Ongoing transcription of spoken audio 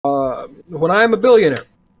When I am a billionaire,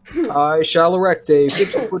 I shall erect a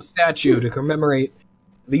 50-foot statue to commemorate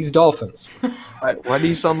these dolphins. Why do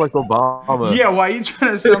you sound like Obama? Yeah, why are you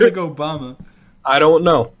trying to sound like Obama? I don't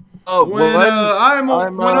know. Oh, When I'm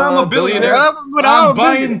a billionaire, I'm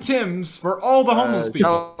buying Timbs for all the homeless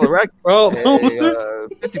people. Erect Well, a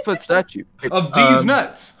 50-foot statue Of D's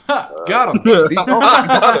nuts. Ha! Got him.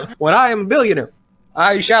 when I am a billionaire,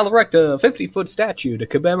 I shall erect a 50-foot statue to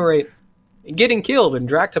commemorate getting killed and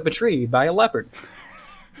dragged up a tree by a leopard.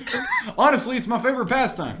 Honestly, it's my favorite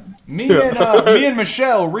pastime. Me and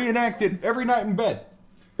Michelle reenact it every night in bed.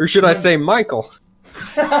 Or should I say Michael?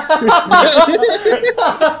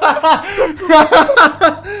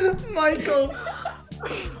 Michael.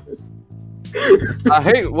 I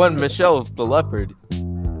hate when Michelle's the leopard.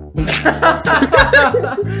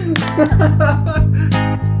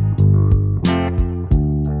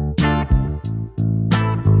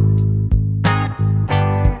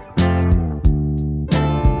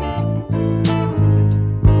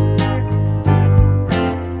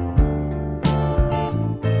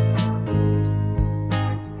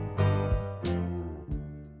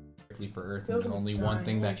 For Earth, and there's only one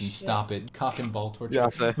thing that can stop it: cock and ball torture. Yeah,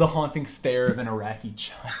 the haunting stare of an Iraqi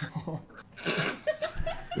child.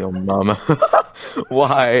 Yo, mama.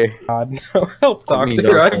 Why? God, no. Help,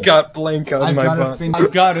 doctor. I've got blank on my butt.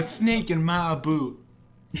 I've got a snake in my boot.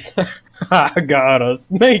 I got a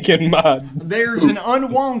snake in my... There's an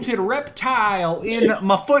unwanted reptile in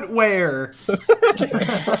my footwear.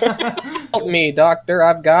 Help me, doctor.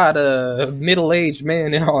 I've got a middle-aged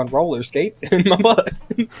man on roller skates in my butt.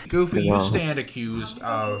 Goofy, you stand accused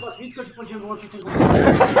of...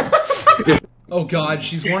 Oh god,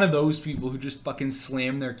 she's one of those people who just fucking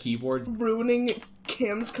slam their keyboards. Ruining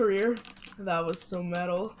Cam's career. That was so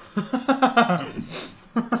metal.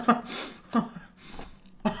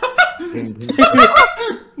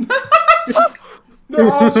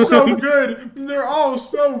 They're all so good. They're all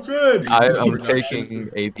so good. I'm taking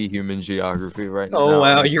AP Human Geography right now. Oh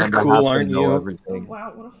wow, you're cool, aren't you? Everything. Oh,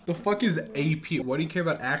 wow, what The fuck is AP? Why do you care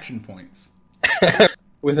about action points?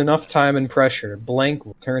 With enough time and pressure, blank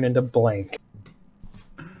will turn into blank.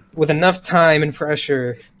 With enough time and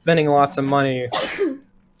pressure, spending lots of money,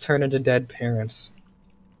 turn into dead parents.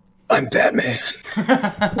 I'm Batman.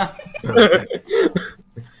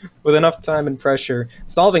 With enough time and pressure,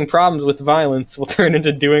 solving problems with violence will turn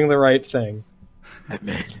into doing the right thing.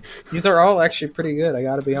 Batman. These are all actually pretty good, I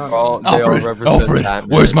gotta be honest. Alfred,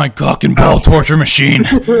 where's my cock and ball torture machine?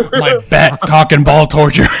 My bat cock and ball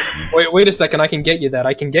torture. Wait a second, I can get you that,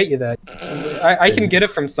 I can get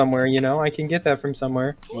it from somewhere, you know? I can get that from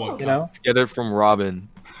somewhere, you know? Get it from Robin.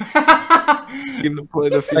 Yeah,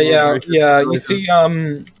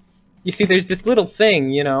 you see, there's this little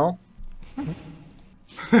thing, you know?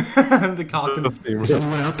 The cock and...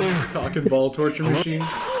 Someone out there? Cock and ball torture machine.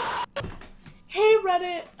 Hey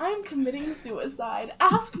Reddit, I'm committing suicide.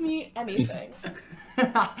 Ask me anything.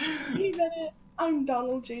 Hey Reddit, I'm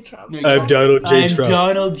Donald J. Trump. I'm Donald J. Trump.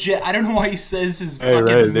 Donald J. I don't know why he says his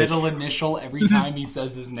fucking middle initial every time he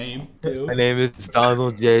says his name, too. My name is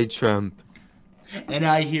Donald J. Trump. And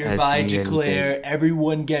I hereby declare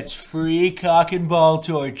everyone gets free cock and ball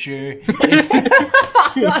torture.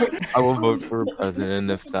 I will vote for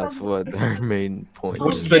president if that's what their main point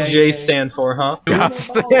What's is. the J stand for, huh?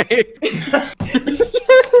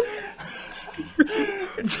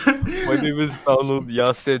 My name is Donald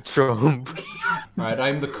Yasse Trump. Alright,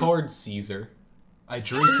 I'm the card Caesar. I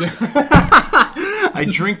drink to... I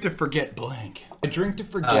drink to forget blank. I drink to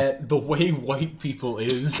forget the way white people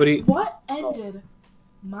is. What ended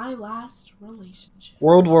my last relationship?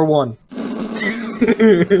 World War I.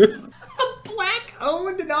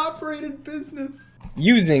 Black-owned and operated business.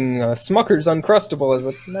 Using Smucker's Uncrustable as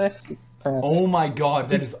a maxi. Oh my god,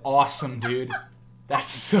 that is awesome, dude. That's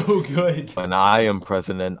so good. When I am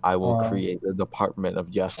president, I will create the Department of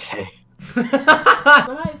Yasse. When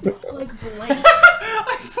I like blank.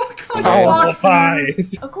 I fuck like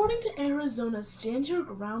boxes. According to Arizona Stand Your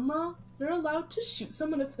Ground law, you're allowed to shoot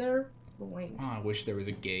someone if they're blank. Oh, I wish there was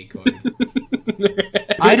a gay code.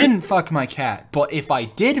 I didn't fuck my cat, but if I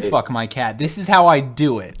did fuck my cat, this is how I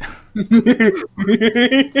do it.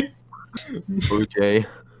 OJ.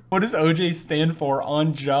 What does OJ stand for?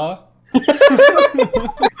 On jaw?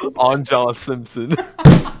 On Jaw Simpson.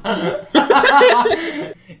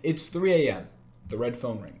 It's 3 a.m. The red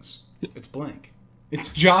phone rings. It's blank.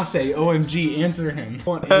 It's Jose. OMG, answer him.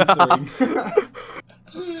 What answering?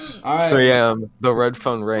 Alright. 3 a.m. The red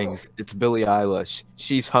phone rings. It's Billie Eilish.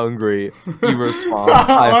 She's hungry. You respond.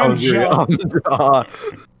 I'm hungry.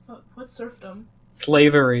 What's serfdom?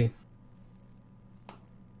 Slavery.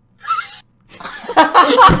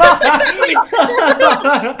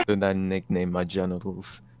 Then I nicknamed my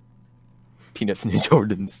genitals Penis and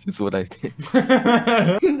Jordans is what I did.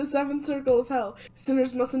 In the seventh circle of hell,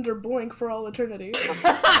 sinners must endure blank for all eternity.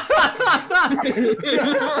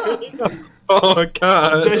 Oh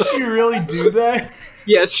god. Does she really do that?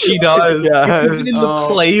 Yes, she does. Yeah. Even in the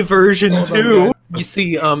play version too. You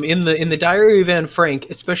see, in the Diary of Anne Frank,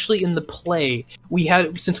 especially in the play, we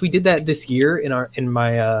had, since we did that this year in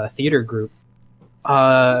my theater group,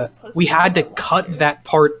 we had to cut that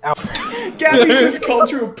part out. Gabby just called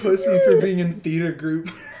you a pussy for being in theater group.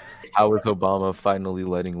 How is Obama finally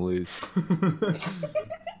letting loose?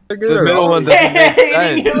 The middle one doesn't make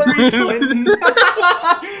Hating sense. Hillary Clinton.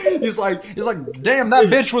 he's like, damn, that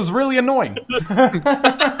bitch was really annoying.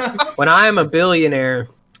 When I am a billionaire,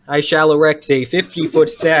 I shall erect a 50-foot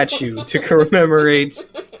statue to commemorate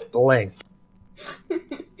blank.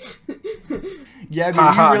 Yeah, but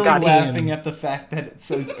Haha, are you really got laughing him. at the fact that it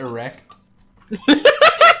says erect?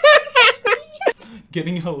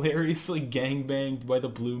 Getting hilariously gangbanged by the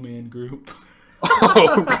Blue Man Group.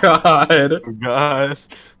 Oh god. Oh god.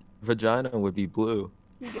 Vagina would be blue.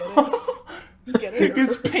 You get it? You get it?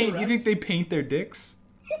 It's paint. You think they paint their dicks?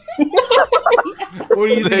 Or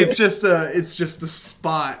do you think it's just a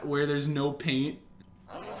spot where there's no paint?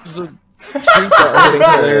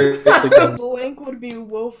 Blank would be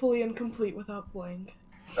woefully incomplete without blank.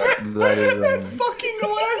 That is, That fucking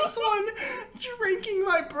last one! Drinking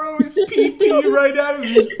my bro's pee-pee right out of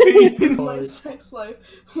his pee. My sex life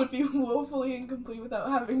would be woefully incomplete without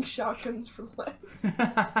having shotguns for legs.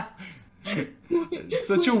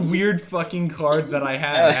 Such a weird fucking card that I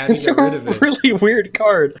had. I had to It's get a rid of it. really weird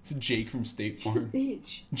card. It's Jake from State She's a Farm.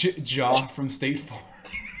 bitch. Jaw from State Farm.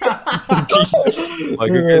 like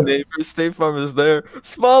a good name for State Farm is there.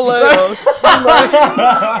 Small layout.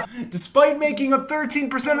 Despite making up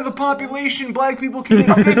 13% of the population, black people commit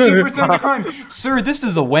 15% of the crime. Sir, this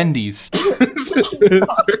is a Wendy's.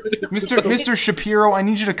 Mr. Shapiro, I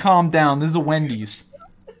need you to calm down. This is a Wendy's.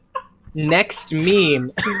 Next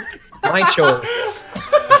meme. My choice.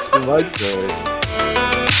 like that.